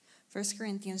1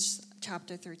 Corinthians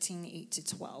chapter 13,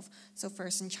 8-12. So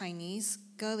first in Chinese,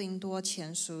 哥林多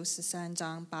前书13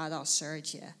章8到12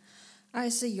节。爱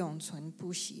是永存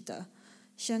不息的，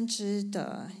先知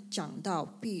的讲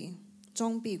道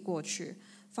终必过去，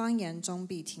方言终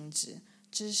必停止，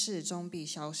知识终必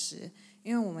消失。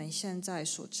因为我们现在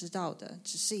所知道的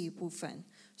只是一部分，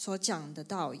所讲的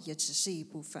道也只是一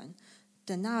部分。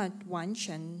等那完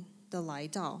全的来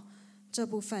到，这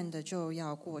部分的就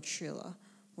要过去了。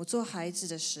我做孩子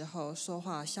的时候，说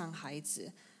话像孩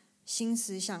子，心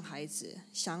思像孩子，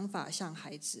想法像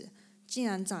孩子。既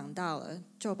然长大了，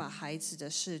就把孩子的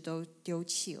事都丢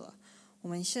弃了。我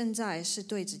们现在是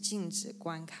对着镜子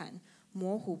观看，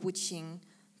模糊不清，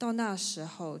到那时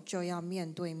候就要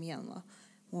面对面了。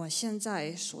我现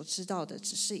在所知道的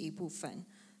只是一部分，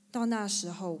到那时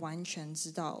候完全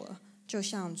知道了，就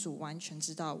像主完全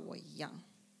知道我一样。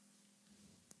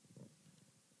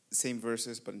Same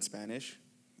verses, but in Spanish.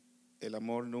 El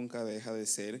amor nunca deja de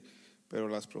ser, pero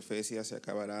las profecías se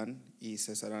acabarán y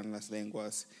cesarán las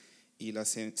lenguas y la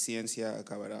ciencia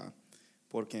acabará.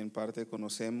 Porque en parte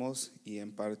conocemos y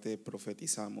en parte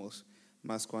profetizamos,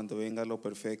 mas cuando venga lo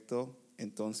perfecto,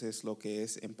 entonces lo que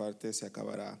es en parte se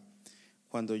acabará.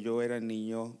 Cuando yo era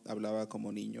niño, hablaba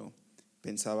como niño,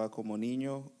 pensaba como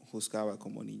niño, juzgaba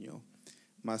como niño.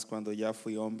 Mas cuando ya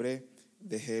fui hombre,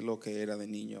 dejé lo que era de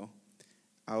niño.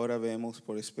 Ahora vemos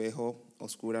por espejo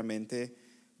oscuramente,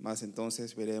 mas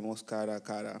entonces veremos cara a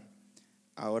cara.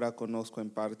 Ahora conozco en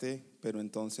parte, pero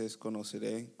entonces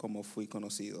conoceré como fui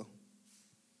conocido.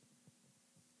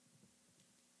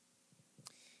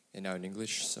 And now in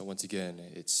English, so once again,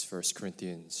 it's 1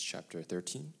 Corinthians chapter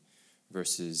 13,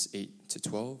 verses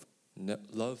 8-12.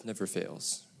 Love never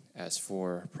fails. As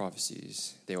for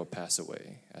prophecies, they will pass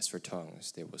away. As for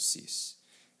tongues, they will cease.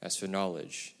 As for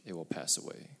knowledge, it will pass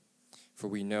away. For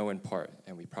we know in part,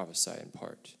 and we prophesy in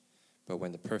part. But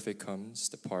when the perfect comes,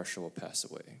 the partial will pass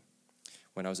away.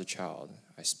 When I was a child,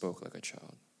 I spoke like a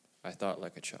child. I thought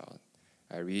like a child.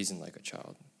 I reasoned like a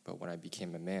child. But when I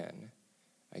became a man,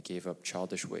 I gave up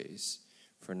childish ways.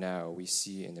 For now we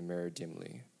see in the mirror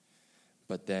dimly,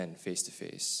 but then face to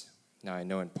face. Now I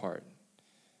know in part,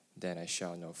 then I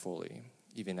shall know fully,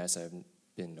 even as I have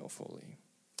been known fully.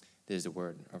 This is the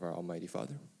word of our Almighty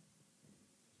Father.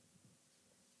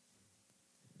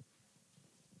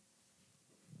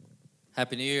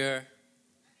 Happy New Year.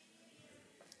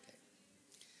 Okay.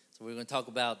 So we're going to talk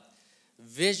about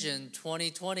Vision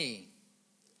 2020.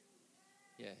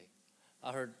 Yay.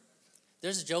 I heard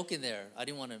there's a joke in there. I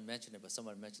didn't want to mention it, but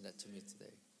somebody mentioned that to me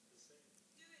today.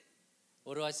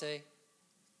 What do I say?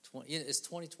 It's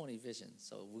 2020 vision.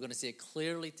 So we're going to see it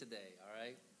clearly today, all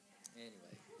right?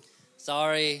 Anyway,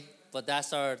 sorry, but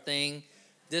that's our thing.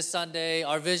 This Sunday,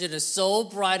 our vision is so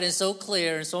bright and so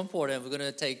clear and so important. We're going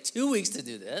to take 2 weeks to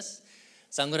do this.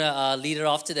 So I'm going to lead it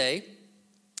off today,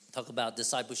 talk about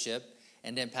discipleship,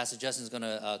 and then Pastor Justin's going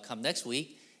to come next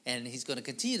week, and he's going to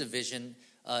continue the vision.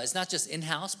 It's not just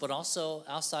in-house, but also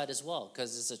outside as well,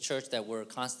 because it's a church that we're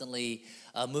constantly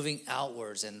moving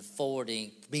outwards and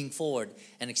being forward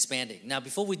and expanding. Now,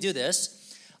 before we do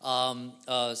this,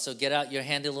 so get out your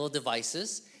handy little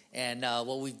devices, and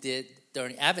what we did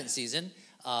during Advent season,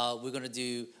 we're going to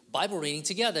do Bible reading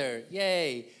together.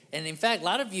 Yay! And in fact, a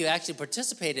lot of you actually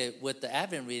participated with the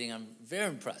Advent reading. I'm very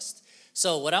impressed.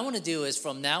 So what I want to do is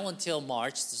from now until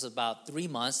March, this is about 3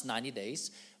 months, 90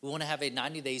 days, we want to have a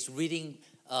 90 days reading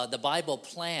the Bible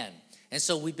plan. And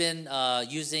so we've been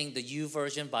using the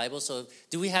YouVersion Bible. So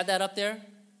do we have that up there?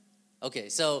 Okay,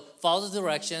 so follow the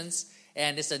directions.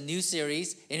 And it's a new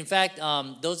series. In fact,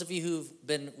 those of you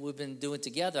we've been doing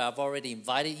together, I've already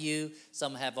invited you.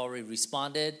 Some have already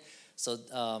responded. So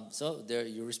there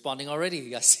you're responding already.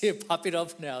 You guys see it popping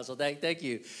up now. So thank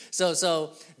you.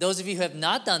 So those of you who have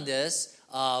not done this,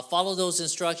 follow those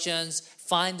instructions.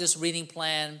 Find this reading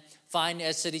plan. Find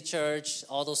Edge City Church.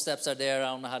 All those steps are there. I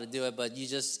don't know how to do it, but you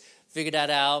just figure that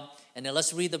out. And then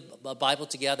let's read the Bible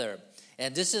together.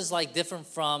 And this is like different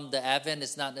from the Advent.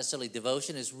 It's not necessarily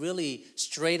devotion. It's really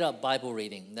straight up Bible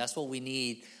reading. That's what we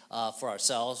need for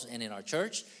ourselves and in our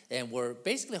church. And we're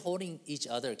basically holding each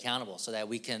other accountable so that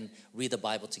we can read the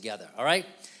Bible together. All right?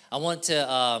 I want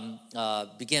to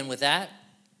begin with that.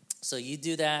 So you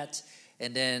do that.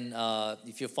 And then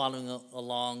if you're following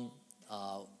along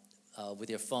with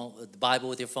your phone, the Bible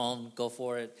with your phone, go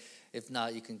for it. If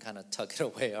not, you can kind of tuck it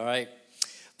away. All right?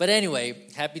 But anyway,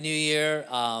 Happy New Year.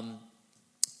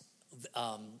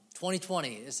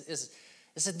 2020 is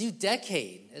a new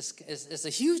decade. It's a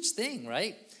huge thing,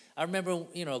 right? I remember,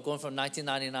 going from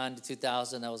 1999 to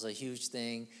 2000, that was a huge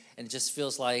thing, and it just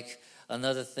feels like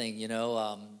another thing,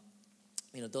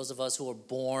 those of us who were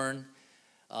born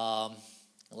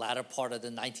latter part of the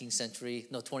 19th century,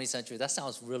 no, 20th century. That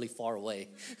sounds really far away.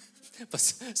 But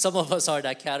some of us are in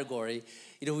that category.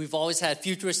 We've always had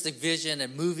futuristic vision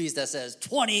and movies that says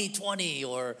 2020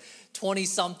 or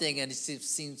 20-something, and it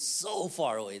seems so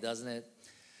far away, doesn't it?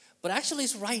 But actually,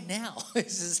 it's right now.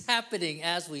 This is happening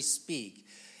as we speak.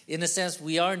 In a sense,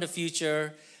 we are in the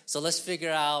future, so let's figure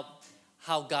out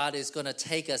how God is going to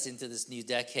take us into this new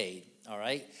decade, all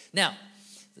right? Now,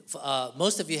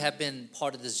 most of you have been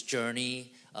part of this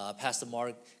journey. Pastor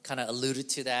Mark kind of alluded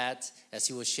to that as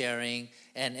he was sharing.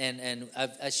 And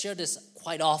I share this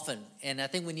quite often. And I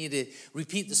think we need to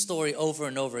repeat the story over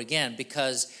and over again,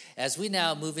 because as we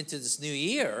now move into this new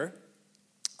year,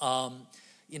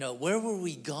 where were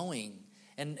we going?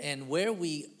 And where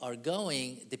we are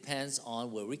going depends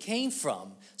on where we came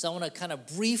from. So I want to kind of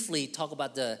briefly talk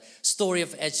about the story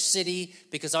of Edge City,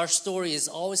 because our story is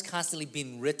always constantly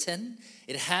being written.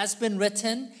 It has been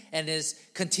written and is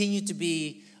continued to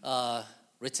be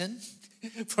written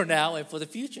for now and for the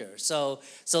future. So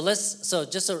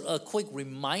just a quick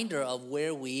reminder of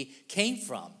where we came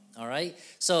from. All right.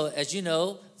 So as you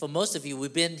know, for most of you,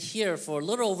 we've been here for a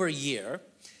little over a year.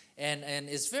 And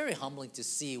it's very humbling to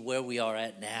see where we are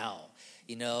at now,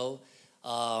 and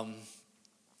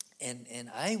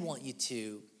I want you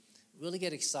to really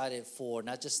get excited for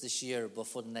not just this year, but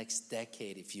for the next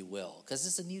decade, if you will, because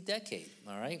it's a new decade,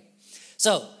 all right?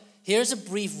 So here's a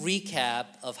brief recap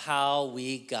of how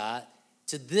we got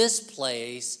to this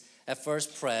place at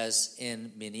First Pres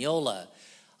in Mineola.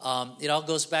 It all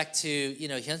goes back to,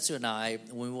 Hyunsu and I,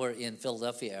 when we were in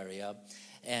Philadelphia area.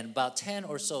 And about 10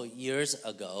 or so years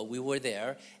ago, we were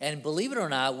there. And believe it or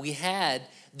not, we had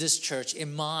this church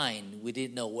in mind. We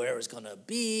didn't know where it was going to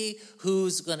be,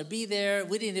 who's going to be there.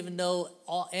 We didn't even know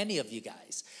any of you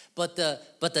guys. But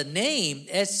the name,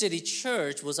 Edge City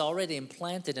Church, was already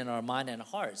implanted in our mind and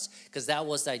hearts, because that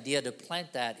was the idea, to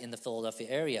plant that in the Philadelphia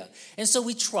area. And so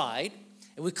we tried.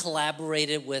 And we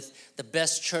collaborated with the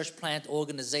best church plant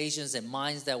organizations and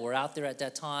minds that were out there at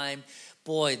that time.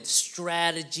 Boy,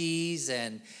 strategies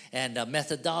and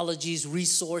methodologies,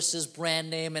 resources, brand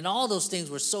name, and all those things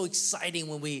were so exciting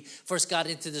when we first got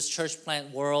into this church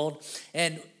plant world.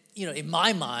 And, in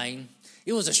my mind,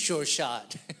 it was a sure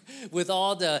shot. With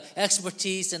all the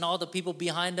expertise and all the people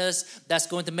behind us that's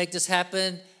going to make this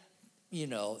happen,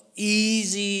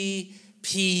 easy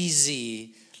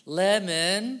peasy,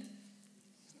 lemon.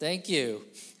 Thank you.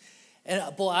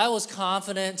 And boy, I was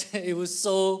confident. I was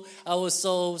so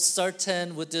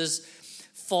certain with this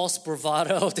false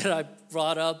bravado that I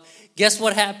brought up. Guess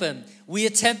what happened? We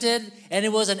attempted, and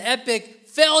it was an epic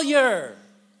failure.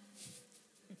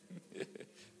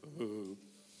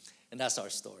 And that's our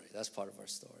story. That's part of our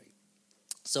story.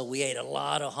 So we ate a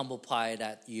lot of humble pie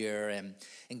that year, and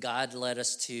God led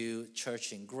us to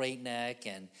church in Great Neck,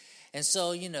 and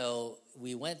so,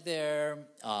 we went there,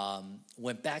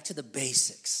 went back to the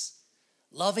basics.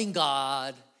 Loving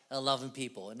God and loving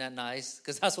people. Isn't that nice?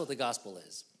 Because that's what the gospel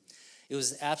is. It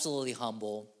was absolutely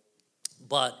humble.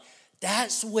 But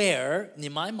that's where,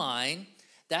 in my mind,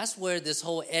 that's where this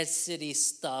whole Edge City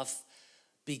stuff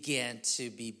began to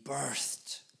be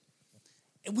birthed.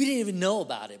 And we didn't even know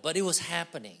about it, but it was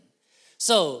happening.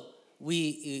 So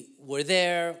we were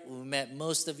there. We met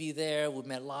most of you there. We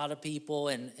met a lot of people.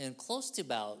 And close to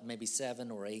about maybe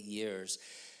 7 or 8 years,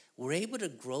 we're able to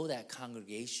grow that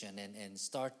congregation and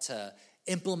start to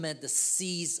implement the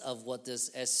seeds of what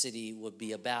this Edge City would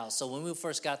be about. So when we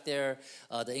first got there,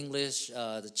 the English,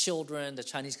 the children, the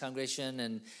Chinese congregation,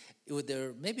 and there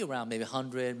were maybe around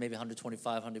 100, maybe 125,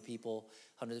 100 people,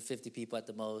 150 people at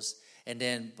the most. And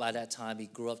then by that time,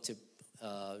 it grew up to,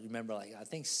 I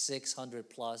think 600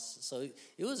 plus. So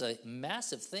it was a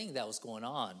massive thing that was going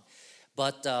on.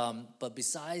 But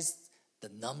besides the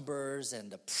numbers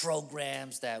and the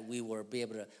programs that we were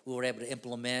able to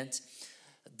implement.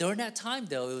 During that time,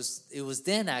 though, it was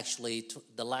then actually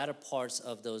the latter parts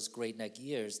of those Great Neck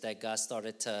years that God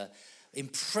started to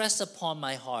impress upon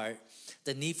my heart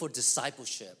the need for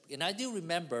discipleship. And I do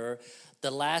remember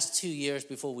the last 2 years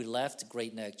before we left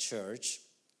Great Neck Church,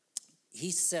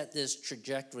 he set this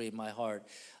trajectory in my heart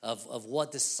of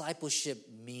what discipleship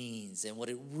means and what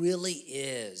it really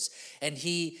is. And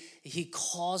he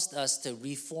caused us to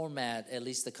reformat, at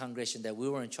least the congregation that we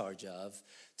were in charge of,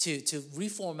 to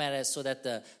reformat it so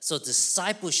that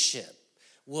discipleship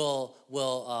will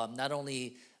not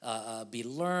only be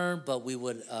learned, but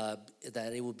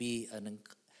that it would be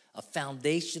a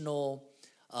foundational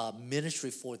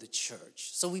ministry for the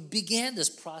church. So we began this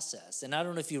process, and I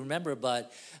don't know if you remember,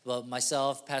 but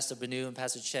myself, Pastor Benu, and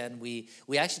Pastor Chen, we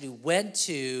actually went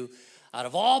to, out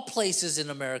of all places in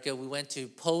America, we went to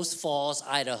Post Falls,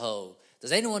 Idaho,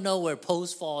 Does anyone know where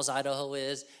Post Falls, Idaho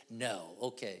is? No.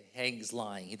 Okay, Hank's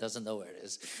lying. He doesn't know where it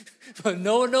is. But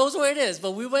no one knows where it is.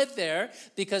 But we went there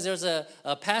because there's a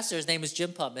pastor. His name is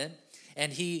Jim Putman.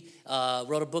 And he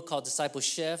wrote a book called Disciple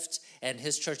Shift. And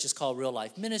his church is called Real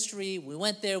Life Ministry. We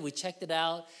went there. We checked it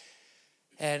out.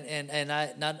 And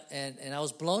I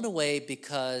was blown away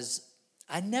because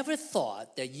I never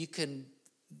thought that you can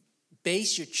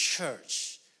base your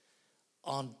church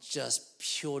on just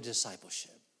pure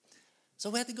discipleship. So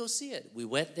we had to go see it. We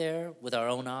went there with our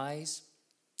own eyes,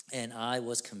 and I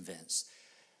was convinced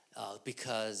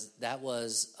because that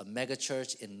was a mega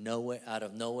church out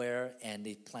of nowhere, and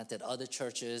they planted other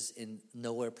churches in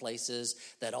nowhere places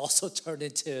that also turned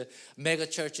into mega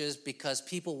churches because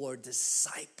people were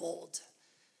discipled.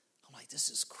 I'm like, this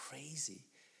is crazy.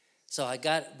 So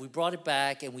we brought it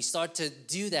back, and we started to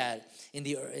do that in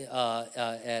the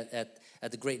at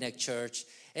the Great Neck Church,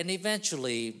 and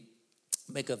eventually,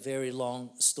 make a very long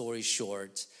story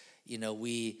short,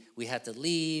 we had to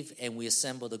leave, and we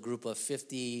assembled a group of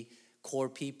 50 core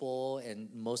people, and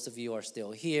most of you are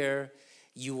still here.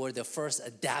 You were the first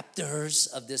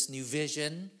adapters of this new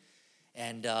vision,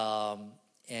 and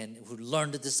who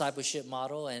learned the discipleship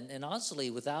model, and honestly,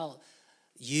 without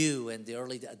you and the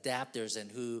early adapters and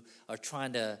who are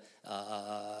trying to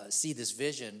see this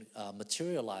vision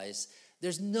materialize,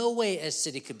 there's no way Edge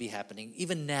City could be happening,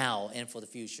 even now and for the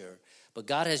future. But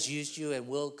God has used you and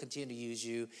will continue to use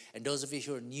you. And those of you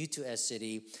who are new to Edge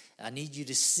City, I need you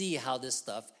to see how this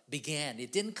stuff began.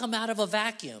 It didn't come out of a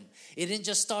vacuum. It didn't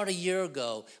just start a year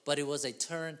ago, but it was a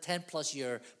 10-plus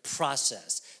year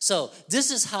process. So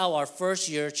this is how our first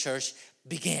year church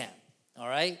began, all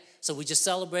right? So we just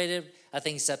celebrated, I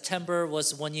think September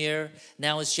was 1 year.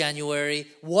 Now it's January.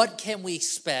 What can we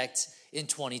expect in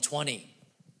 2020?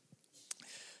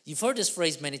 You've heard this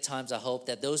phrase many times, I hope,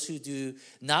 that those who do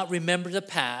not remember the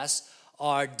past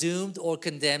are doomed or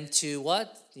condemned to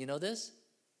what? You know this?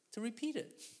 To repeat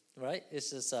it, right? It's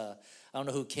just, I don't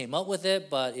know who came up with it,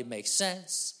 but it makes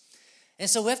sense. And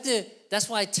so we have to, that's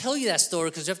why I tell you that story,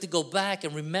 because we have to go back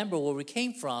and remember where we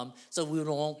came from so we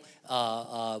don't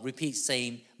repeat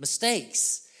same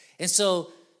mistakes. And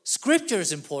so Scripture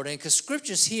is important because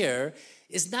Scripture's here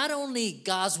is not only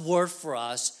God's word for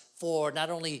us, for not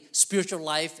only spiritual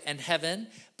life and heaven,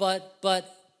 but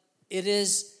it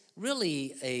is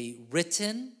really a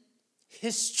written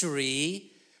history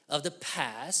of the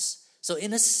past. So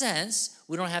in a sense,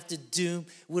 we're not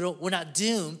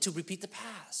doomed to repeat the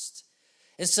past.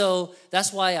 And so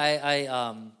that's why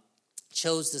I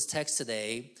chose this text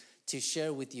today to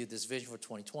share with you this vision for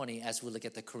 2020 as we look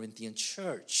at the Corinthian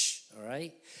church, all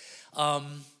right?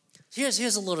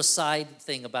 Here's a little side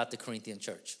thing about the Corinthian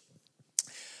church.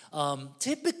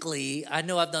 Typically, I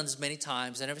know I've done this many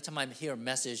times, and every time I hear a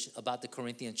message about the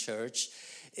Corinthian church,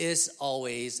 it's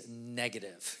always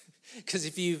negative. Because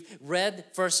if you've read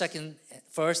First and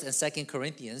Second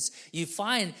Corinthians, you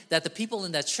find that the people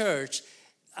in that church,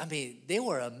 they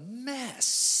were a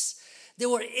mess. There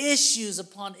were issues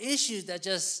upon issues that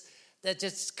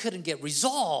just couldn't get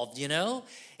resolved,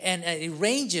 And it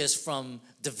ranges from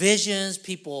divisions.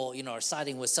 People, are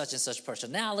siding with such and such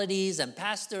personalities and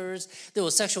pastors. There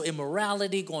was sexual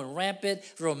immorality going rampant.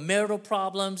 There were marital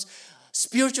problems.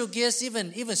 Spiritual gifts,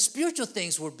 even spiritual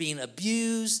things were being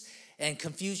abused, and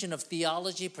confusion of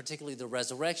theology, particularly the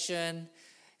resurrection.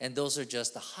 And those are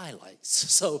just the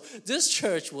highlights. So this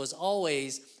church was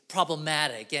always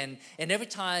problematic. And every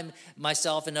time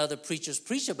myself and other preachers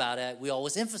preach about it, we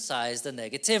always emphasize the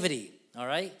negativity, all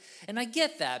right? And I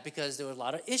get that because there were a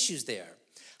lot of issues there.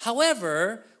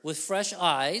 However, with fresh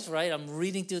eyes, right, I'm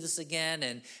reading through this again,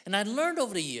 and I learned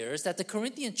over the years that the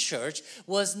Corinthian church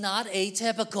was not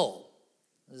atypical.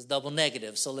 It's double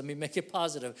negative, so let me make it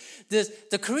positive.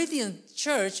 The Corinthian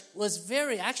church was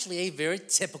actually a very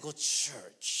typical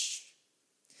church.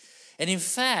 And in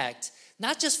fact,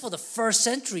 not just for the first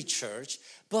century church,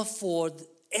 but for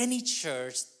any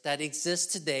church that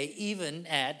exists today, even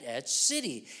at Edge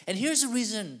City. And here's the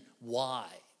reason why.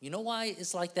 You know why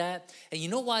it's like that? And you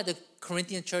know why the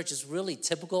Corinthian church is really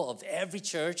typical of every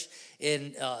church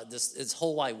in this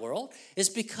whole wide world? It's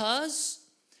because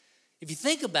if you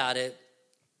think about it,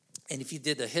 and if you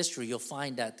did the history, you'll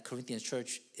find that the Corinthian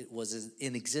church was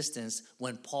in existence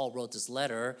when Paul wrote this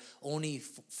letter, only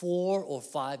 4 or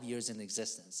 5 years in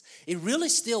existence. It really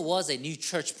still was a new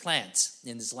church plant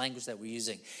in this language that we're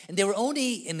using. And they were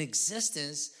only in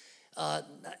existence,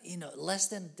 less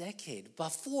than a decade,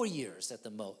 about 4 years at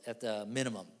the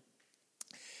minimum.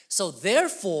 So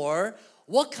therefore,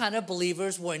 what kind of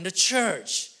believers were in the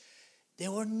church? They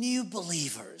were new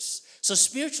believers. So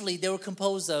spiritually, they were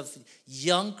composed of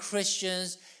young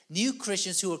Christians, new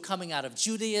Christians who were coming out of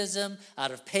Judaism,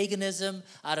 out of paganism,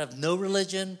 out of no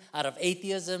religion, out of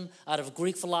atheism, out of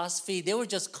Greek philosophy. They were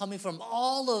just coming from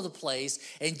all over the place,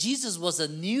 and Jesus was a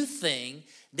new thing.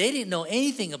 They didn't know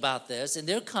anything about this, and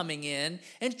they're coming in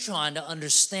and trying to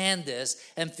understand this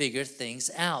and figure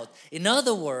things out. In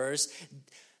other words,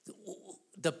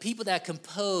 the people that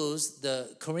composed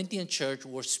the Corinthian church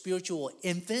were spiritual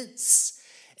infants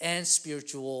and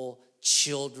spiritual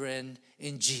children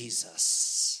in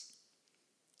Jesus.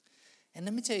 And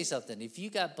let me tell you something. If you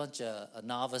got a bunch of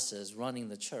novices running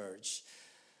the church,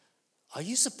 are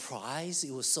you surprised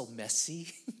it was so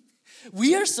messy?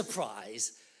 We are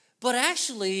surprised. But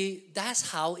actually,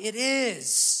 that's how it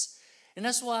is. And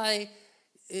that's why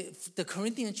the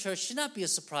Corinthian church should not be a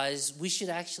surprise. We should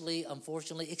actually,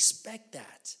 unfortunately, expect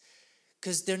that.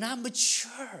 Because they're not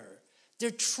mature. They're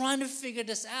trying to figure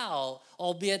this out,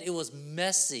 albeit it was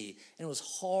messy and it was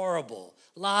horrible.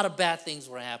 A lot of bad things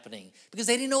were happening because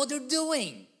they didn't know what they were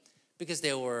doing. Because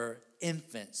they were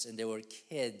infants and they were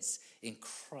kids in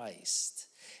Christ.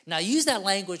 Now, I use that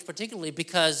language particularly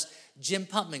because Jim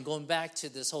Putman, going back to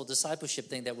this whole discipleship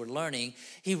thing that we're learning,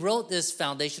 he wrote this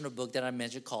foundational book that I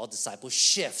mentioned called Disciple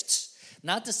Shift.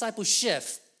 Not discipleship.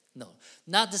 No,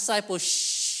 not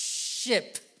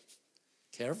discipleship.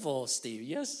 Careful, Steve.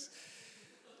 Yes.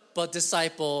 But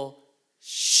disciple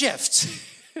shift.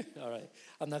 All right.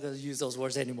 I'm not going to use those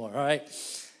words anymore. All right.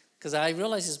 Because I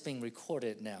realize it's being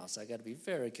recorded now, so I got to be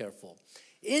very careful.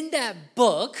 In that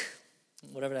book,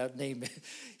 whatever that name is,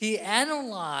 he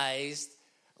analyzed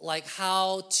like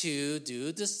how to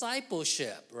do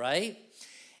discipleship, right?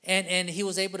 And he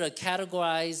was able to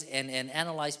categorize and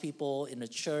analyze people in the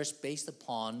church based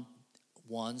upon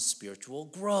one's spiritual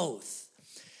growth.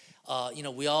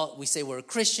 We say we're a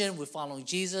Christian, we're following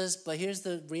Jesus, but here's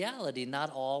the reality: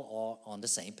 not all are on the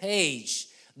same page,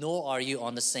 nor are you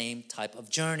on the same type of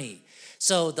journey.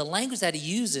 So the language that he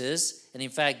uses, and in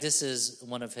fact, this is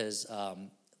one of his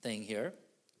thing here,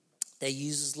 that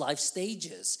uses life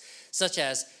stages, such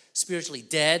as spiritually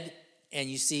dead, and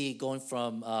you see going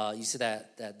from you see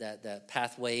that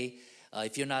pathway.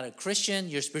 If you're not a Christian,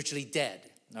 you're spiritually dead.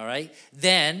 All right.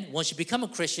 Then once you become a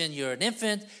Christian, you're an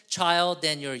infant, child,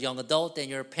 then you're a young adult, then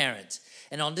you're a parent.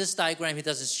 And on this diagram, he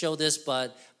doesn't show this,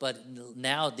 but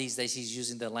now these days he's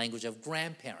using the language of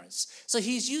grandparents. So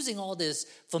he's using all these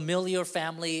familiar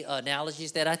family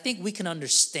analogies that I think we can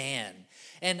understand.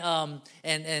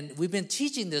 And we've been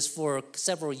teaching this for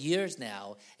several years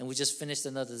now, and we just finished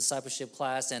another discipleship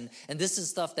class, and this is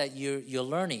stuff that you're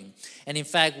learning. And in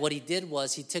fact, what he did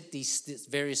was he took these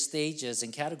various stages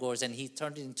and categories, and he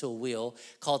turned it into a wheel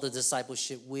called the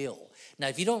discipleship wheel. Now,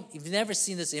 if you've never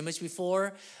seen this image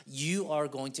before, you are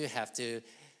going to have to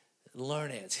learn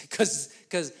it, because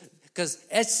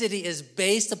Edge City is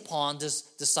based upon this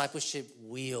discipleship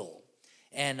wheel.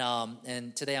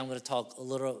 And today I'm going to talk a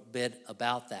little bit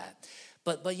about that.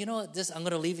 But you know what? I'm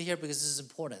going to leave it here because this is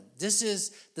important. This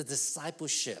is the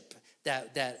discipleship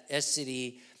that Edge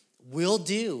City will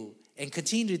do and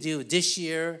continue to do this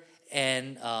year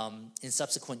and in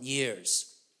subsequent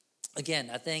years. Again,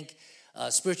 I think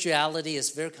spirituality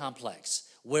is very complex.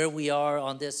 Where we are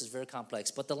on this is very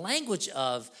complex. But the language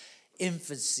of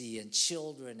infancy and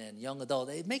children and young adult,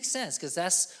 it makes sense because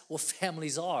that's what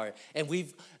families are. And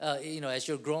we've, as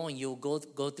you're growing, you'll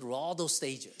go through all those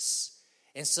stages.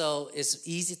 And so it's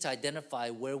easy to identify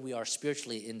where we are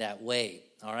spiritually in that way,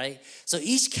 all right? So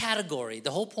each category, the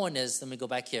whole point is, let me go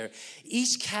back here.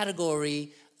 Each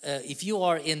category, if you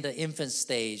are in the infant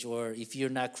stage or if you're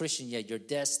not Christian yet, you're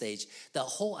dead stage, the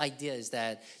whole idea is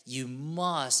that you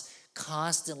must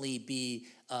constantly be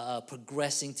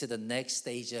progressing to the next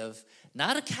stage of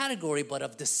not a category, but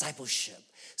of discipleship.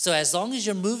 So as long as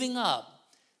you're moving up,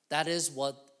 that is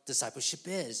what discipleship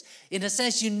is. In a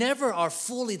sense, you never are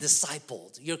fully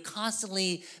discipled. You're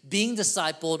constantly being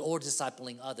discipled or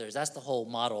discipling others. That's the whole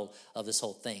model of this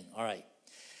whole thing. All right.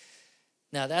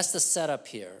 Now, that's the setup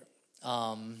here.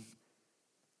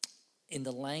 In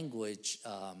the language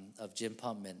of Jim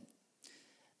Putman,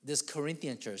 this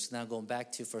Corinthian church, now going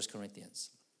back to 1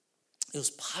 Corinthians, it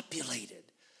was populated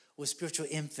with spiritual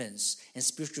infants and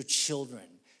spiritual children.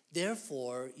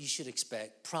 Therefore, you should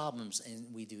expect problems,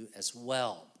 and we do as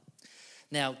well.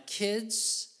 Now,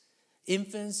 kids,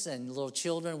 infants, and little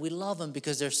children, we love them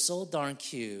because they're so darn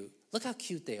cute. Look how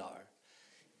cute they are.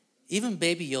 Even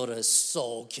Baby Yoda is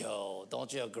so cute.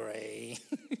 Don't you agree?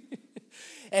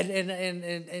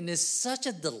 and it's such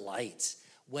a delight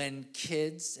when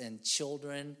kids and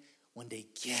children, when they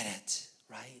get it,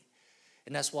 right?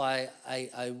 And that's why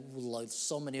I would love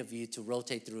so many of you to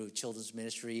rotate through children's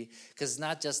ministry, because it's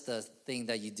not just the thing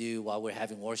that you do while we're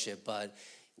having worship, but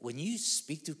when you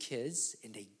speak to kids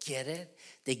and they get it,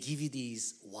 they give you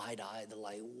these wide eyes. They're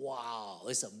like, wow,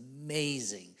 it's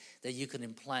amazing that you can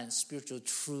implant spiritual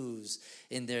truths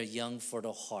in their young,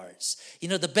 fertile hearts. You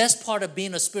know, the best part of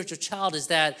being a spiritual child is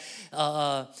that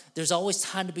there's always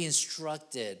time to be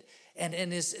instructed.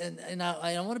 And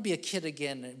I want to be a kid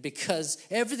again because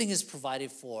everything is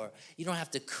provided for. You don't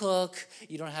have to cook.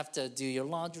 You don't have to do your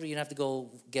laundry. You don't have to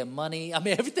go get money. I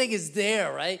mean, everything is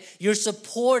there, right? You're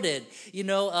supported, you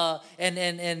know,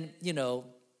 and you know,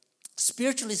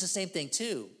 spiritually it's the same thing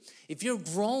too. If you're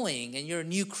growing and you're a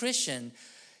new Christian,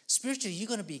 spiritually, you're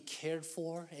going to be cared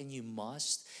for, and you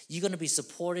must. You're going to be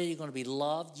supported. You're going to be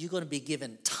loved. You're going to be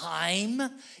given time.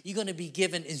 You're going to be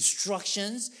given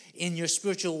instructions in your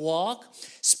spiritual walk.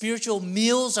 Spiritual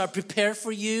meals are prepared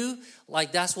for you.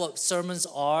 Like that's what sermons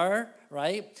are,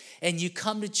 right? And you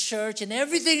come to church, and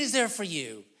everything is there for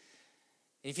you.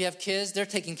 If you have kids, they're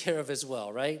taken care of as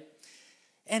well, right?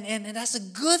 And that's a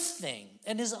good thing.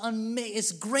 And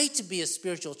it's great to be a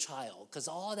spiritual child because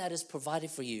all that is provided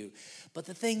for you. But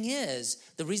the thing is,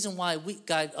 the reason why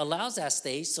God allows that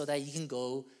stage so that you can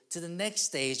go to the next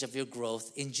stage of your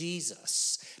growth in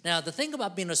Jesus. Now, the thing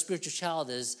about being a spiritual child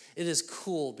is it is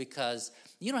cool because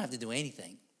you don't have to do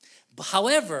anything. But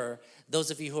however,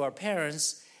 those of you who are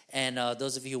parents and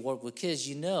those of you who work with kids,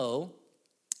 you know,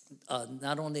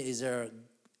 not only is there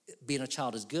being a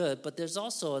child is good, but there's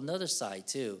also another side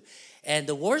too. And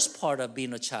the worst part of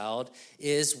being a child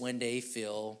is when they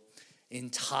feel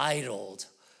entitled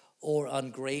or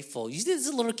ungrateful. You see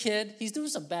this little kid, he's doing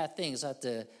some bad things. I have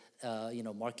to,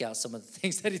 mark out some of the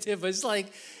things that he did. But it's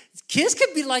like, kids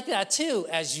can be like that too,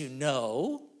 as you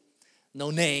know.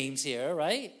 No names here,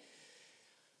 right?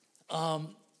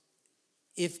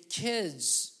 If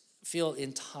kids feel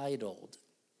entitled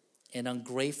and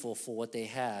ungrateful for what they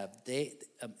have, they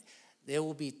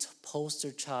will be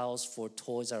poster childs for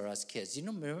Toys R Us kids. You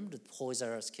know, remember the Toys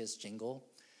R Us kids jingle?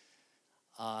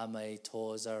 I'm a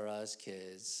Toys R Us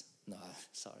kids. No,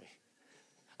 sorry.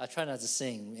 I try not to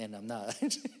sing, and I'm not.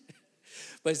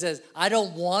 But it says, I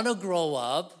don't want to grow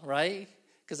up, right?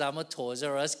 Because I'm a Toys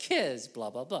R Us kids,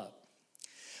 blah, blah, blah.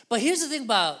 But here's the thing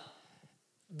about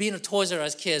being a Toys R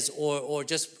Us kids or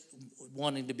just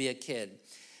wanting to be a kid.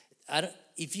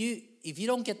 If you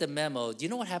don't get the memo, do you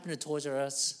know what happened to Toys R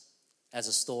Us as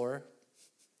a store?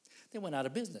 They went out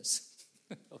of business.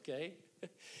 Okay?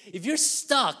 If you're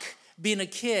stuck being a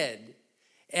kid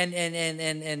and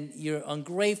you're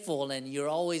ungrateful and you're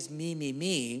always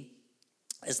me,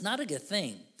 it's not a good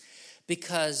thing.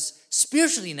 Because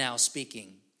spiritually now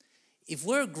speaking, if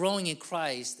we're growing in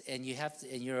Christ and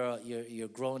you're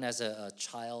growing as a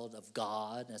child of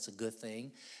God, that's a good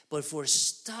thing. But if we're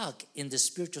stuck in the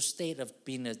spiritual state of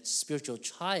being a spiritual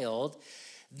child,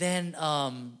 then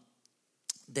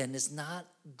it's not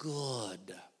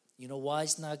good. You know why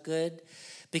it's not good?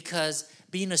 Because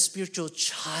being a spiritual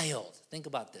child, think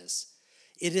about this,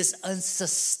 it is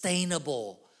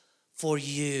unsustainable for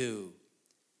you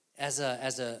as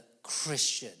a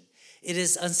Christian. It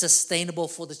is unsustainable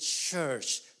for the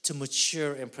church to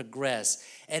mature and progress.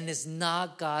 And it's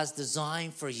not God's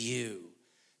design for you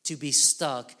to be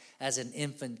stuck as an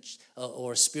infant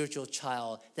or a spiritual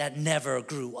child that never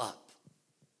grew up.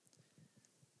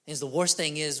 And the worst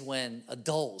thing is when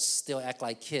adults still act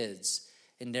like kids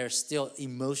and they're still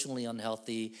emotionally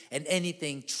unhealthy and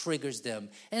anything triggers them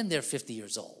and they're 50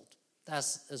 years old.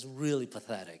 That's really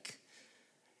pathetic.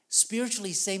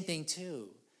 Spiritually, same thing too.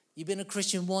 You've been a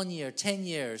Christian 1 year, 10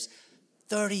 years,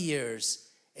 30 years,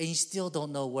 and you still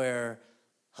don't know where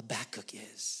Habakkuk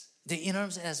is. You know what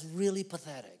I'm saying? That's really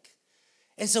pathetic.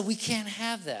 And so we can't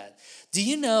have that. Do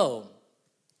you know,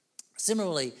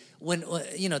 similarly,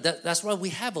 that's why we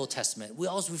have Old Testament. We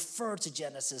always refer to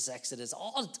Genesis, Exodus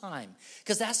all the time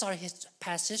because that's our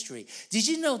past history. Did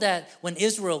you know that when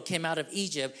Israel came out of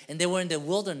Egypt and they were in the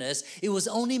wilderness, it was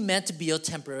only meant to be a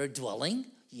temporary dwelling?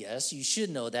 Yes, you should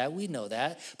know that. We know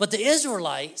that. But the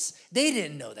Israelites, they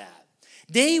didn't know that.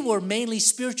 They were mainly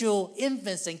spiritual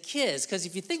infants and kids because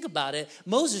if you think about it,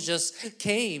 Moses just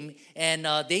came and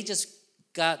they just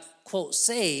got, quote,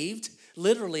 saved,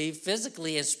 literally,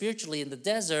 physically, and spiritually in the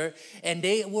desert, and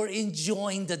they were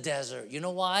enjoying the desert. You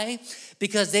know why?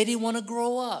 Because they didn't want to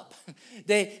grow up.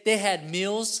 They had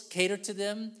meals catered to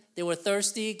them. They were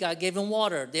thirsty. God gave them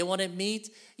water. They wanted meat.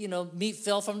 Meat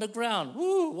fell from the ground.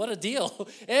 Woo, what a deal.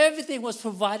 Everything was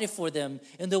provided for them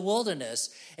in the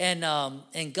wilderness.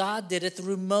 And God did it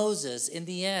through Moses in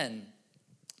the end.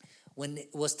 When it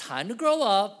was time to grow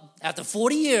up, after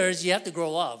 40 years, you have to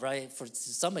grow up, right, to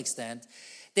some extent.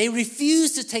 They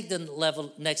refused to take the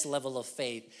next level of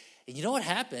faith. And you know what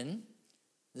happened?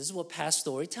 This is what past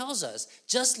story tells us.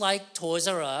 Just like Toys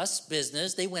R Us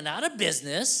business, they went out of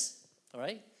business, all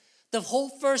right? The whole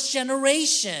first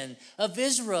generation of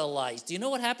Israelites, do you know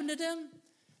what happened to them?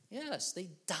 Yes, they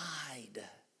died.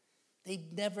 They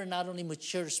never not only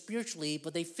matured spiritually,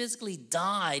 but they physically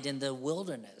died in the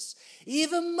wilderness.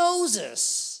 Even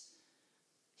Moses,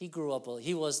 he grew up,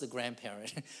 he was the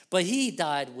grandparent, but he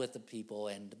died with the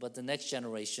people. But the next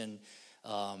generation,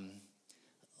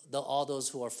 all those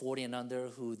who are 40 and under,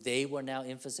 who they were now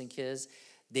infants and kids,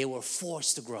 they were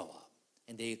forced to grow up.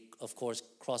 And they, of course,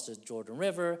 crossed the Jordan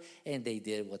River, and they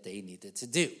did what they needed to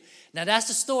do. Now, that's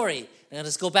the story. Now,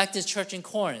 let's go back to the church in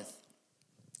Corinth.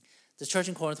 The church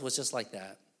in Corinth was just like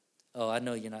that. Oh, I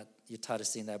know you're tired of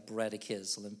seeing that bread of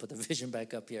kids, so let me put the vision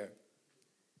back up here.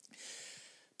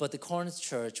 But the Corinth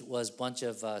church was a bunch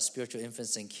of spiritual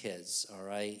infants and kids, all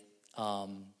right?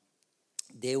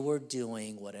 They were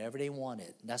doing whatever they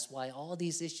wanted. And that's why all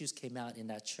these issues came out in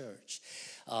that church.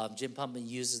 Jim Pumpkin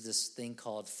uses this thing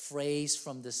called phrase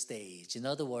from the stage. In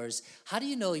other words, how do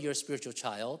you know you're a spiritual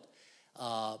child?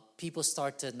 People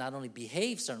start to not only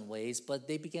behave certain ways, but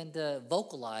they begin to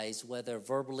vocalize, whether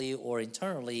verbally or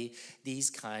internally, these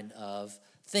kind of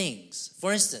things.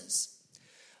 For instance,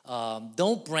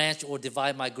 don't branch or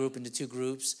divide my group into two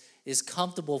groups is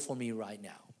comfortable for me right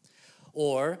now.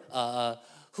 Or,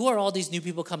 who are all these new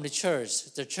people coming to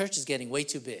church? The church is getting way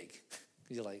too big.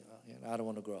 You're like, I don't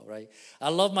want to grow, right? I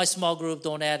love my small group.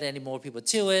 Don't add any more people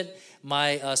to it.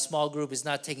 My small group is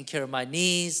not taking care of my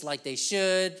needs like they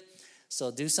should.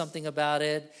 So do something about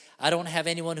it. I don't have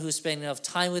anyone who's spending enough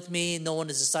time with me. No one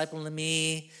is discipling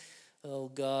me. Oh,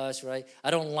 gosh, right?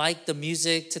 I don't like the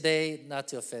music today. Not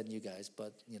to offend you guys,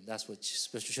 but that's what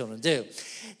spiritual children do.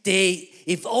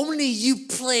 If only you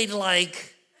played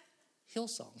like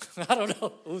Hillsong. I don't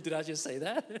know. Oh, did I just say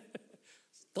that?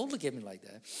 Don't look at me like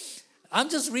that. I'm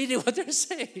just reading what they're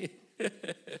saying.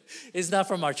 It's not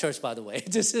from our church, by the way.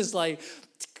 This is like,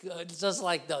 just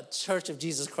like the Church of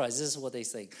Jesus Christ. This is what they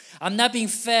say. I'm not being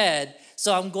fed,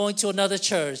 so I'm going to another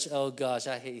church. Oh, gosh,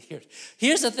 I hate it.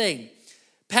 Here's the thing.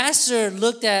 Pastor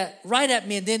looked right at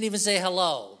me and didn't even say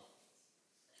hello.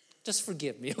 Just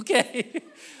forgive me, okay?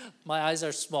 My eyes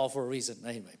are small for a reason.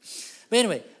 But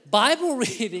anyway, Bible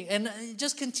reading, and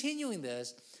just continuing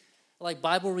this, like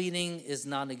Bible reading is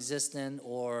non-existent,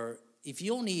 or if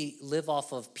you only live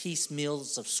off of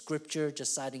piecemeals of scripture,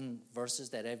 just citing verses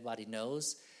that everybody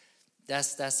knows,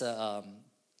 that's a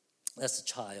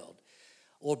child.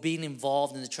 Or being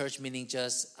involved in the church, meaning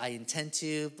just I intend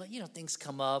to, but things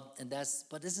come up,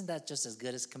 but isn't that just as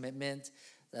good as commitment?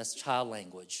 That's child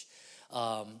language,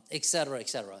 et cetera, et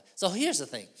cetera. So here's the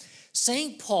thing.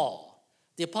 St. Paul,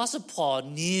 the Apostle Paul,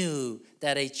 knew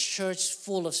that a church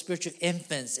full of spiritual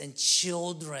infants and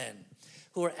children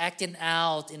who were acting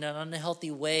out in an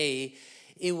unhealthy way,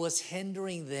 it was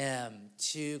hindering them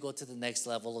to go to the next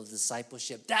level of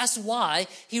discipleship. That's why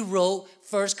he wrote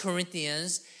 1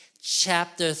 Corinthians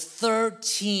chapter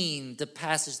 13, the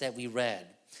passage that we read.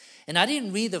 And I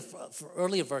didn't read the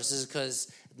earlier verses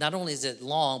because not only is it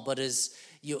long, but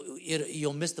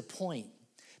you'll miss the point.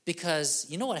 Because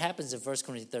you know what happens in 1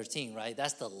 Corinthians 13, right?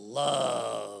 That's the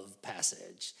love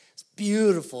passage. It's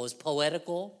beautiful. It's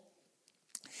poetical.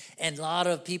 And a lot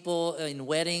of people in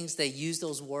weddings, they use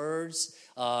those words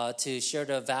to share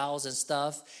their vows and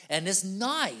stuff. And it's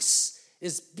nice.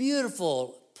 It's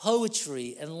beautiful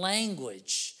poetry and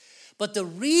language. But the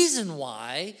reason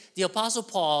why the Apostle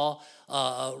Paul,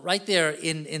 right there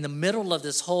in the middle of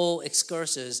this whole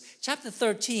excursus, chapter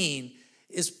 13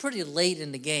 is pretty late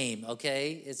in the game,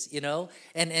 okay? It's,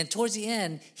 and towards the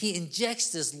end, he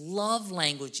injects this love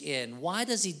language in. Why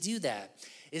does he do that?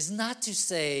 It's not to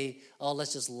say, oh,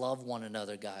 let's just love one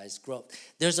another, guys. Grow.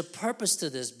 There's a purpose to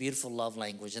this beautiful love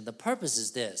language, and the purpose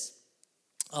is this.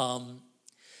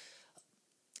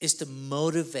 Is to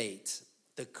motivate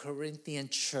the Corinthian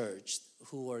church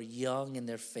who are young in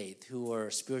their faith, who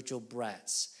are spiritual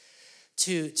brats,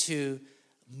 to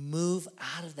move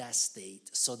out of that state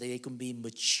so that they can be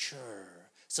mature,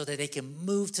 so that they can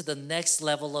move to the next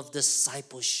level of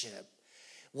discipleship.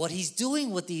 What he's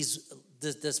doing with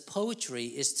this poetry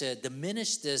is to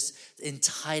diminish this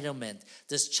entitlement,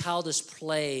 this childish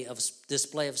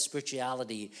display of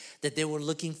spirituality that they were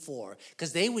looking for.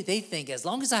 Because they think as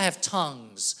long as I have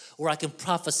tongues, or I can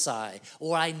prophesy,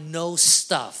 or I know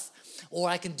stuff, or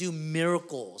I can do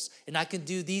miracles, and I can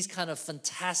do these kind of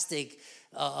fantastic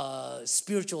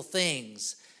spiritual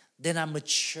things, then I'm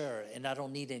mature and I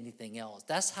don't need anything else.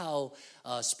 That's how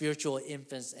spiritual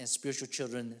infants and spiritual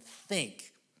children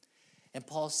think. And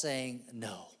Paul's saying,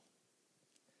 no.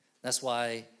 That's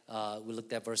why we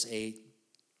looked at verse 8.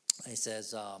 He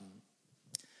says,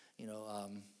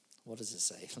 what does it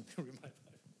say? Let me remind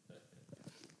you.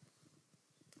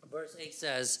 Verse 8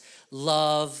 says,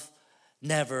 love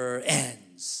never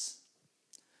ends.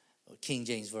 King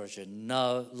James Version,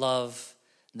 no, love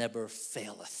never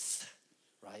faileth,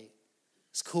 right?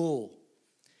 It's cool.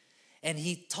 And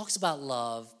he talks about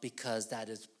love because that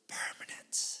is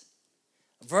permanent.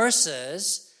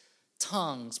 Versus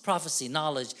tongues, prophecy,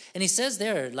 knowledge. And he says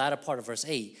there, latter part of verse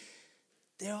 8,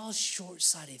 they're all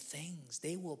short-sighted things.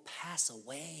 They will pass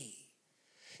away.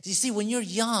 You see, when you're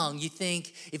young, you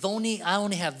think, if only I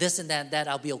only have this and that,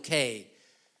 I'll be okay.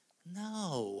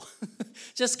 No.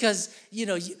 Just because,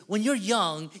 when you're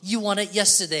young, you want it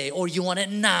yesterday or you want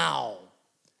it now.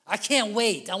 I can't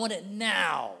wait. I want it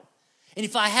now. And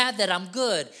if I have that, I'm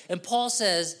good. And Paul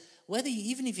says,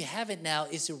 even if you have it now,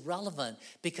 it's irrelevant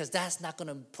because that's not going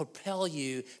to propel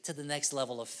you to the next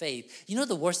level of faith.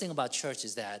 The worst thing about church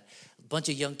is that a bunch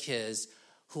of young kids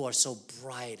who are so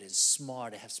bright and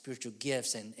smart and have spiritual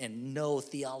gifts and know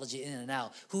theology in and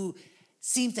out, who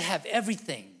seem to have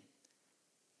everything.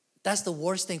 That's the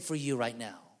worst thing for you right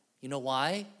now. You know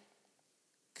why?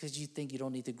 Because you think you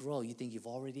don't need to grow. You think you've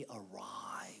already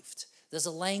arrived. There's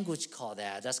a language called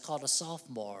that. That's called a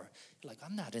sophomore. You're like,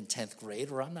 I'm not in 10th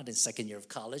grade or I'm not in second year of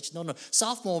college. No.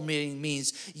 Sophomore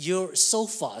means you're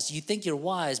sophos. You think you're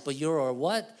wise, but you're a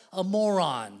what? A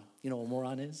moron. You know what a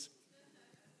moron is?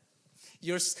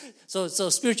 So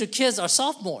spiritual kids are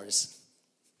sophomores.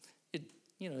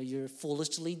 You're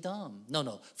foolishly dumb.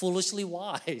 No, foolishly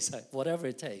wise, whatever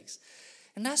it takes.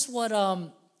 And that's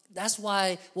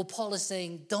why what Paul is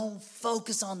saying, don't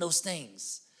focus on those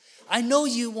things. I know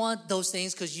you want those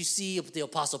things because you see the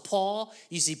Apostle Paul,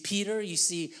 you see Peter, you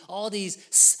see all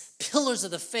these pillars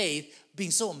of the faith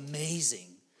being so amazing.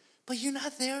 But you're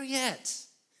not there yet.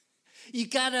 You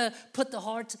gotta put the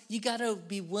heart, you gotta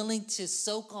be willing to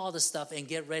soak all the stuff and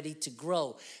get ready to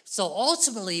grow. So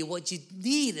ultimately, what you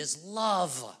need is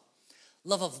love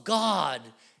of God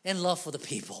and love for the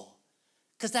people.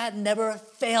 Because that never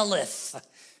faileth.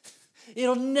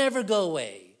 It'll never go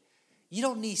away. You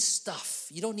don't need stuff.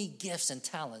 You don't need gifts and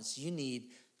talents. You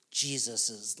need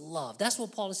Jesus' love. That's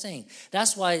what Paul is saying.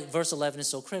 That's why verse 11 is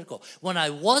so critical. When I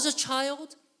was a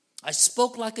child, I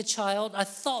spoke like a child. I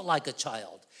thought like a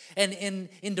child. And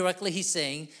indirectly, he's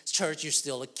saying, church, you're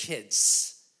still a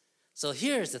kids. So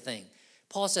here's the thing.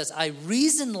 Paul says, I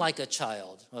reasoned like a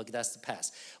child. Okay, that's the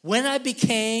past. When I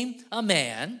became a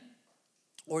man,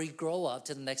 or you grow up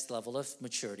to the next level of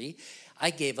maturity, I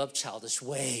gave up childish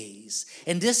ways.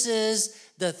 And this is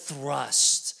the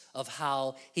thrust of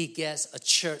how he gets a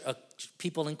church,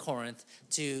 people in Corinth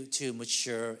to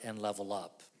mature and level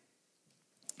up.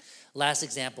 Last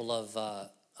example of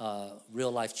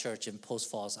real life church in Post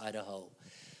Falls, Idaho.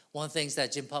 One of the things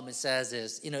that Jim Putman says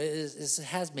is, it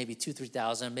has maybe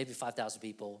 2,000-3,000, maybe 5,000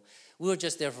 people. We were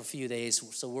just there for a few days,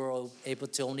 so we were able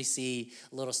to only see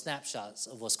little snapshots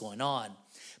of what's going on.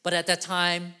 But at that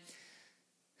time,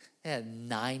 they had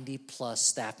 90 plus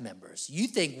staff members. You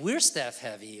think we're staff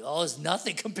heavy. Oh, it's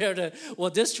nothing compared to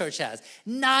what this church has.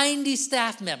 90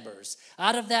 staff members.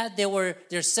 Out of that,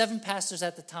 there's 7 pastors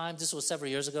at the time. This was several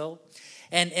years ago.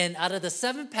 And out of the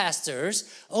 7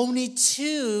 pastors, only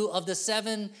 2 of the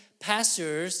 7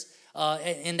 pastors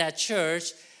in that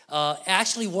church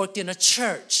actually worked in a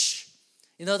church.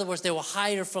 In other words, they were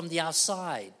hired from the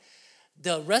outside.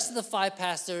 The rest of the 5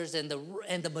 pastors and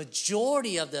the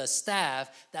majority of the staff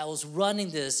that was running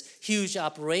this huge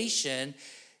operation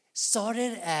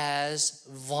started as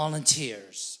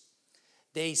volunteers.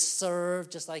 They serve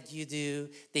just like you do.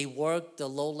 They work the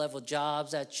low-level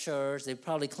jobs at church. They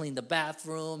probably clean the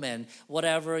bathroom and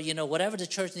whatever the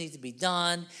church needs to be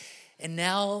done. And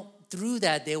now through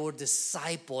that, they were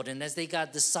discipled. And as they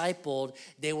got discipled,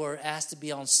 they were asked to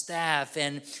be on staff.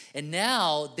 And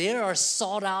now they are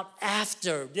sought out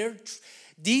after.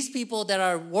 These people that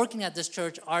are working at this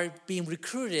church are being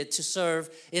recruited to serve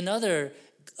in other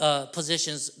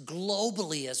positions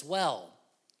globally as well.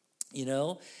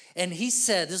 And he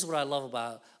said, this is what I love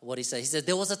about what he said. He said,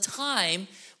 there was a time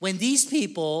when these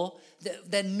people,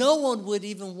 that no one would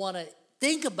even want to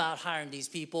think about hiring these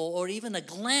people or even a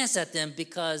glance at them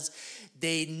because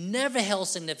they never held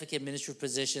significant ministry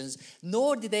positions,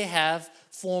 nor did they have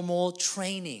formal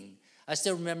training. I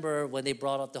still remember when they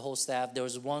brought up the whole staff, there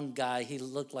was one guy, he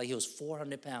looked like he was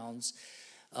 400 pounds,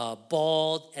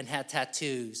 bald, and had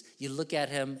tattoos. You look at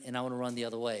him, and I want to run the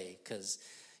other way because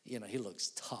he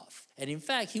looks tough. And in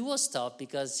fact, he was tough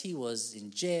because he was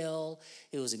in jail,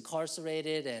 he was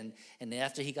incarcerated, and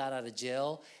after he got out of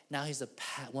jail, now he's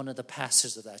one of the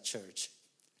pastors of that church.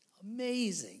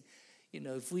 Amazing.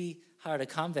 If we hired a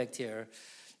convict here,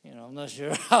 I'm not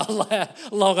sure how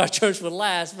long our church would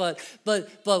last, but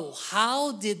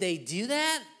how did they do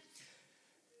that?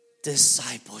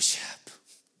 Discipleship.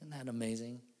 Isn't that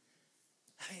amazing?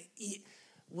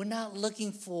 We're not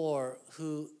looking for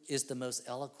who is the most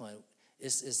eloquent.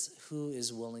 Is who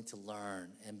is willing to learn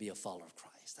and be a follower of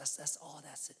Christ. That's all.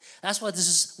 That's it. That's why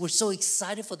we're so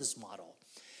excited for this model,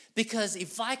 because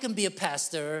if I can be a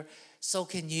pastor, so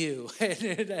can you, and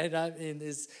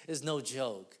it's no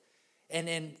joke.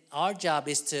 And our job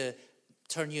is to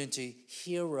turn you into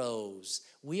heroes.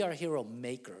 We are hero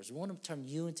makers. We want to turn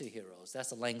you into heroes. That's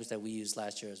the language that we used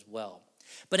last year as well.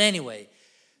 But anyway,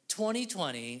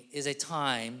 2020 is a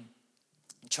time,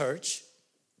 church.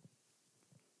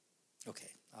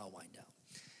 Okay, I'll wind down.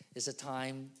 It's a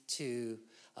time to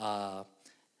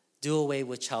do away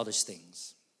with childish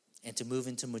things and to move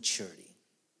into maturity.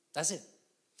 That's it.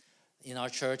 In our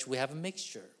church, we have a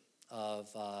mixture of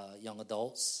young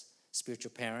adults,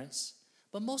 spiritual parents,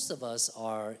 but most of us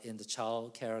are in the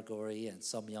child category, and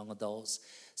some young adults,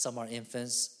 some are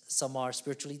infants, some are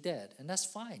spiritually dead, and that's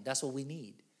fine. That's what we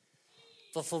need.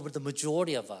 But for the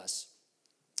majority of us,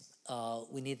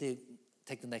 we need to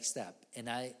take the next step, and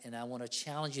I want to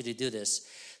challenge you to do this.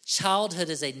 Childhood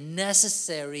is a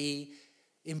necessary,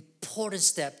 important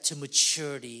step to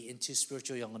maturity into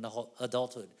spiritual young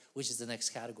adulthood, which is the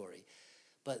next category.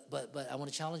 But I want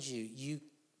to challenge you. You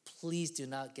please do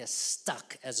not get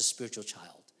stuck as a spiritual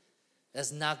child.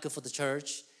 That's not good for the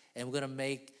church, and we're going to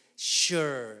make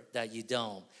sure that you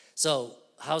don't. So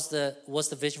what's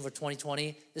the vision for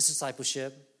 2020? It's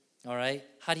discipleship, all right?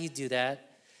 How do you do that?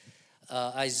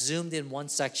 I zoomed in one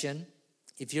section.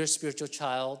 If you're a spiritual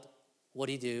child, what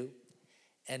do?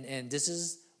 And this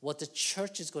is what the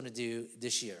church is going to do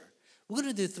this year. We're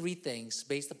going to do 3 things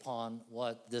based upon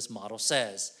what this model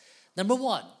says. Number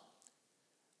 1,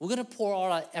 we're going to pour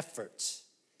all our effort,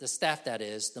 the staff that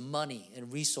is, the money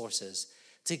and resources,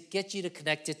 to get you to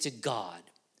connect it to God.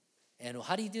 And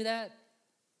how do you do that?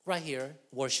 Right here,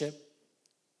 worship.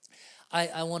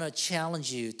 I want to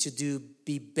challenge you to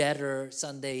be better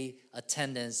Sunday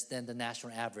attendance than the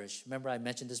national average. Remember I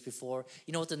mentioned this before?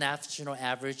 You know what the national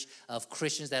average of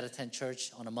Christians that attend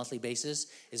church on a monthly basis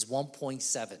is?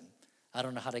 1.7. I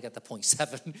don't know how they got the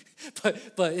 0.7,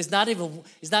 but it's not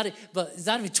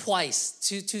even twice,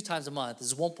 two times a month.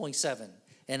 It's 1.7,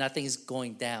 and I think it's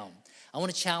going down. I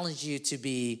want to challenge you to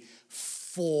be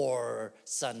 4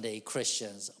 Sunday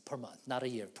Christians per month, not a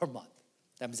year, per month.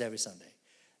 That means every Sunday.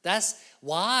 That's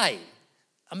why.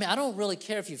 I mean, I don't really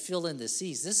care if you fill in the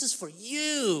seats. This is for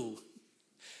you.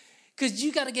 Because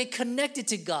you got to get connected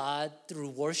to God through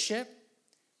worship,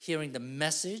 hearing the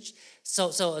message.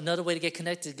 So another way to get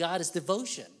connected to God is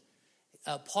devotion.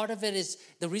 Part of it is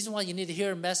the reason why you need to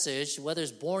hear a message, whether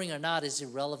it's boring or not, is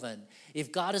irrelevant.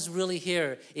 If God is really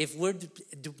here, if we're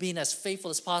being as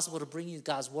faithful as possible to bring you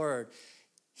God's word,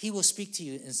 He will speak to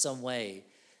you in some way.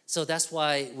 So that's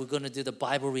why we're going to do the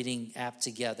Bible reading app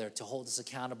together to hold us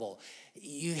accountable.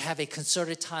 You have a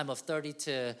concerted time of 30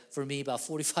 to, for me, about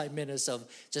 45 minutes of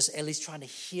just at least trying to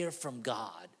hear from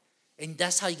God. And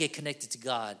that's how you get connected to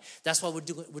God. That's why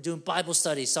we're doing Bible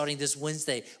studies starting this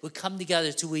Wednesday. We come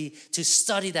together to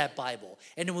study that Bible.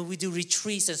 And then when we do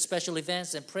retreats and special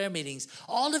events and prayer meetings,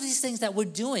 all of these things that we're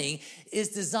doing is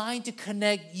designed to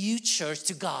connect you, church,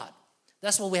 to God.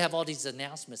 That's why we have all these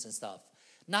announcements and stuff.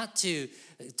 Not to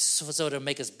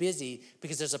make us busy,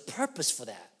 because there's a purpose for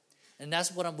that. And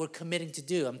that's what we're committing to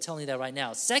do. I'm telling you that right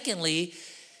now. Secondly,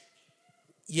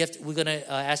 we're going to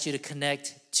ask you to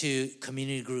connect to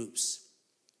community groups,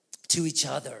 to each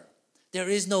other. There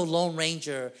is no Lone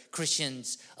Ranger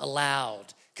Christians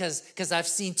allowed, because I've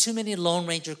seen too many Lone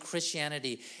Ranger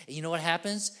Christianity. And you know what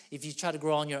happens? If you try to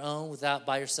grow on your own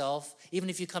by yourself, even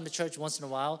if you come to church once in a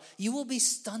while, you will be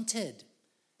stunted.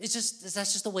 That's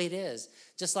just the way it is.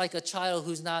 Just like a child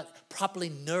who's not properly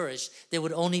nourished, they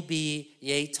would only be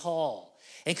yay tall.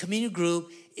 And community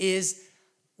group is,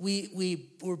 we're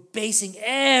basing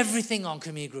everything on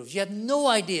community groups. You have no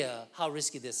idea how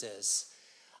risky this is.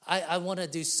 I want to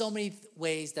do so many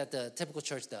ways that the typical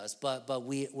church does, but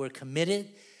we're committed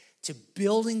to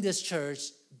building this church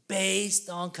based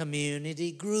on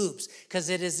community groups, because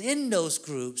it is in those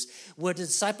groups where the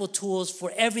disciple tools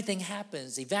for everything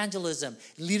happens: evangelism,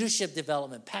 leadership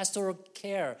development, pastoral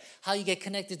care, how you get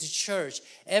connected to church.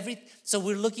 So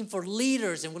we're looking for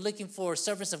leaders and we're looking for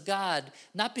servants of God,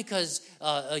 not because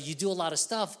you do a lot of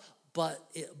stuff, but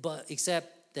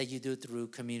except that you do it through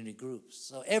community groups.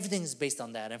 So everything is based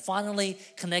on that. And finally,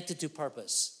 connected to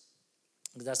purpose.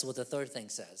 That's what the third thing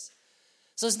says.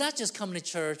 So it's not just coming to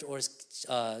church or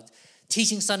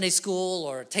teaching Sunday school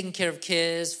or taking care of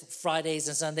kids Fridays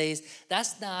and Sundays.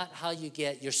 That's not how you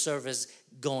get your service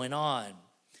going on.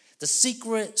 The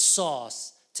secret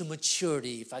sauce to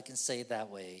maturity, if I can say it that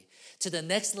way, to the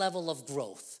next level of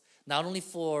growth, not only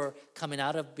for coming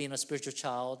out of being a spiritual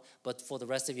child, but for the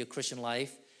rest of your Christian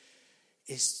life,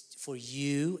 is for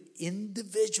you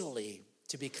individually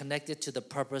to be connected to the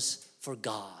purpose for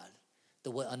God.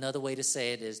 Another way to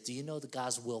say it is, do you know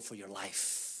God's will for your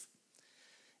life?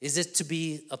 Is it to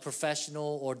be a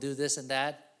professional or do this and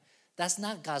that? That's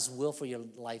not God's will for your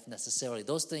life necessarily.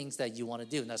 Those things that you want to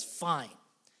do, and that's fine.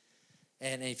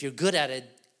 And if you're good at it,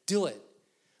 do it.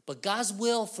 But God's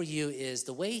will for you is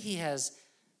the way he has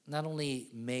not only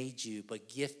made you, but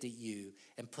gifted you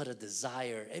and put a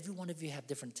desire. Every one of you have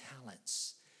different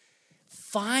talents.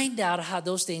 Find out how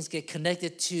those things get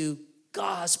connected to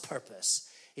God's purpose.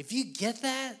 If you get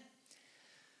that,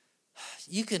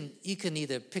 you can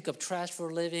either pick up trash for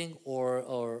a living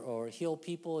or heal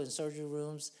people in surgery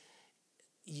rooms.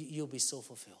 You'll be so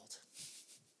fulfilled.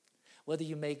 Whether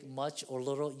you make much or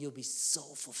little, you'll be so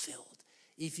fulfilled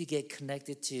if you get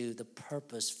connected to the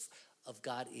purpose of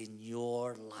God in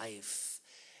your life.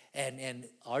 And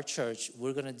our church,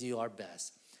 we're going to do our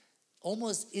best.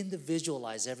 Almost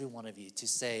individualize every one of you to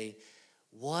say,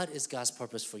 what is God's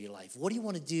purpose for your life? What do you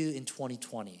want to do in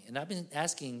 2020? And I've been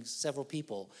asking several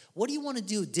people, what do you want to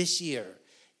do this year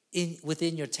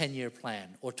within your 10-year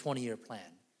plan or 20-year plan?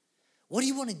 What do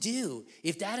you want to do?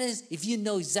 If you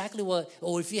know exactly what,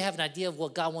 or if you have an idea of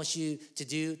what God wants you to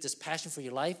do, this passion for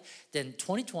your life, then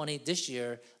 2020, this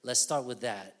year, let's start with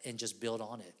that and just build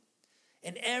on it.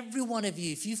 And every one of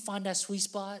you, if you find that sweet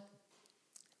spot,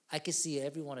 I can see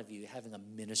every one of you having a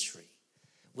ministry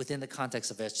within the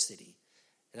context of Edge City.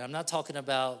 And I'm not talking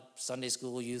about Sunday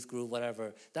school, youth group,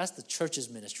 whatever. That's the church's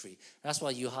ministry. That's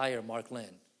why you hire Mark Lynn.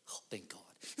 Oh, thank God.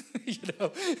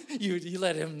 You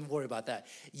let him worry about that.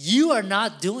 You are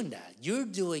not doing that. You're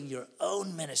doing your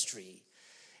own ministry.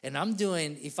 And I'm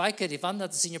doing, if I'm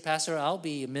not the senior pastor, I'll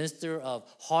be a minister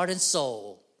of heart and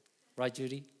soul. Right,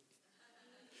 Judy?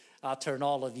 I'll turn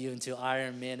all of you into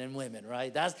iron men and women,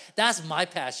 right? That's my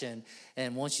passion.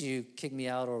 And once you kick me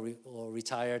out or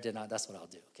retire, then that's what I'll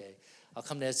do, okay? I'll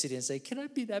come to the city and say, can I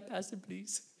be that pastor,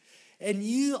 please? And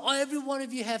every one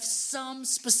of you have some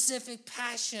specific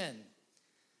passion.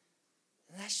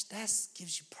 That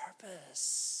gives you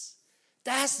purpose.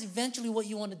 That's eventually what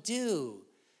you want to do.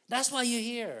 That's why you're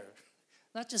here.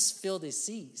 Not just fill these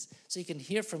seats, so you can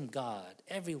hear from God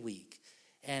every week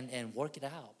and work it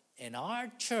out. And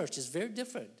our church is very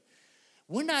different.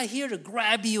 We're not here to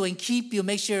grab you and keep you,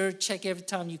 make sure, check every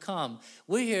time you come.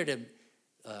 We're here to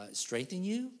strengthen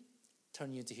you,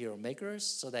 turn you into hero makers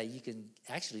so that you can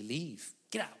actually leave.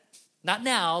 Get out. Not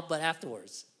now, but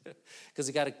afterwards. Because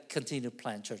we got to continue to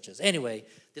plant churches. Anyway,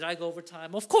 did I go over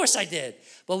time? Of course I did.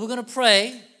 But we're going to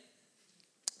pray,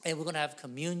 and we're going to have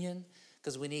communion,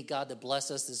 because we need God to bless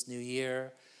us this new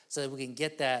year so that we can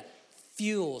get that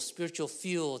fuel, spiritual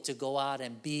fuel, to go out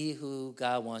and be who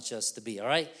God wants us to be. All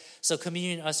right? So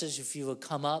communion ushers, if you would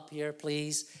come up here,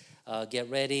 please. Get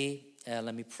ready, and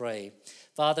let me pray.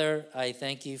 Father, I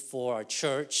thank you for our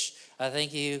church. I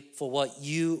thank you for what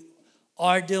you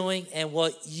are doing and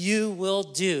what you will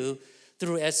do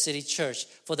through Edge City Church.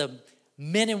 For the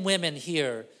men and women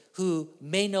here who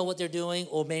may know what they're doing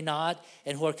or may not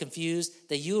and who are confused,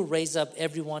 that you will raise up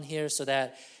everyone here so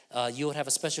that you would have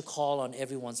a special call on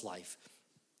everyone's life.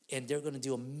 And they're going to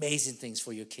do amazing things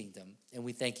for your kingdom. And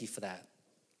we thank you for that.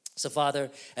 So, Father,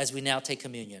 as we now take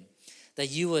communion, that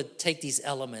you would take these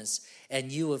elements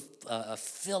and you would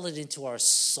fill it into our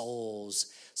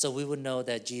souls, so we would know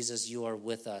that, Jesus, you are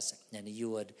with us, and you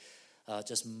would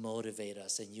just motivate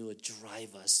us, and you would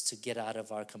drive us to get out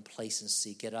of our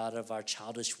complacency, get out of our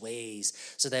childish ways,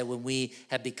 so that when we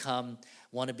have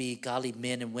want to be godly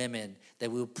men and women, that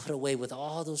we will put away with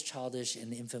all those childish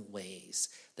and infant ways,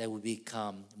 that we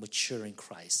become mature in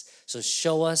Christ. So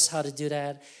show us how to do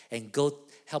that, and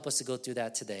help us to go through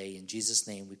that today. In Jesus'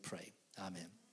 name we pray. Amen.